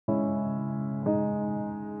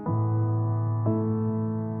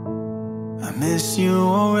miss you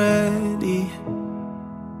already,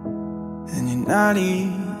 and you're not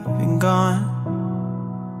even gone.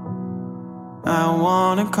 I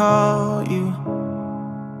wanna call you,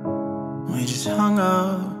 we just hung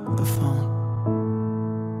up the phone.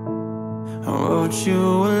 I wrote you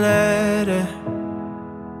a letter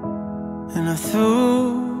and I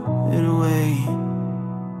threw it away.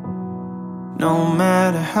 No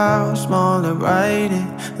matter how small I write it,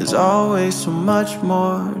 there's always so much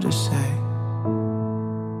more to say.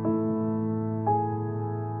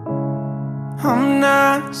 I'm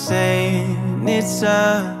not saying it's a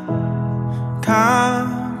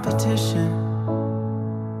competition.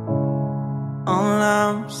 All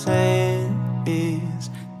I'm saying is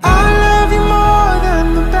I love you more than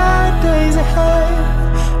the bad days ahead.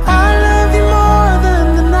 I love you more than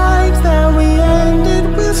the nights that we ended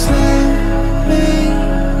with slamming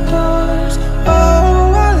doors.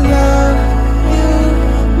 Oh, I love you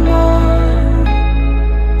more.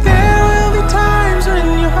 There will be times when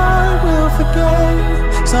your heart will forget,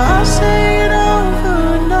 so I'll say it over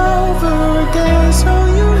and over again, so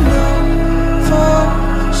you know for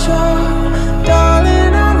sure,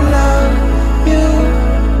 darling, I love you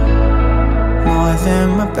more than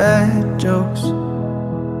my bad jokes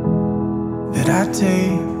that I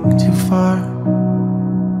take too far.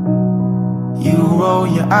 You roll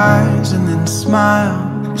your eyes and then smile,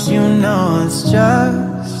 'cause you know it's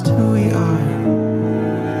just who we are.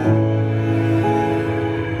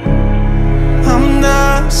 I'm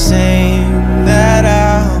not saying that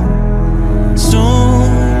I'll soon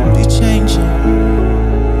be changing.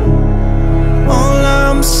 All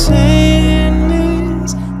I'm saying is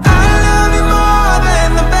I love you more than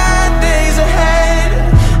the bad days ahead.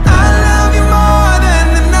 I love you more than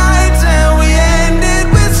the nights that we ended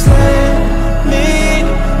with slamming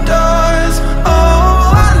doors. Oh,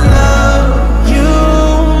 I love you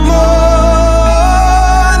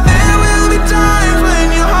more. There will be times when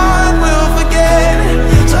your heart will forget,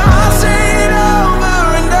 so I'll say it over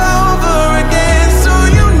and over again, so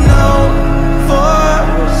you know for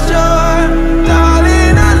sure,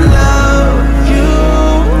 darling, I love you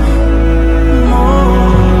more.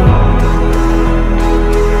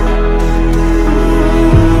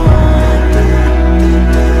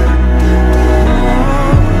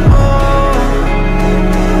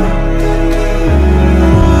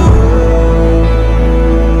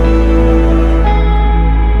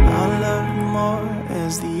 I'll love you more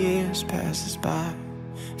as the years passes by.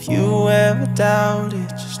 If you ever doubt it,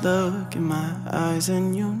 just look in my eyes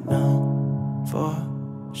and you'll know for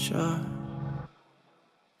sure.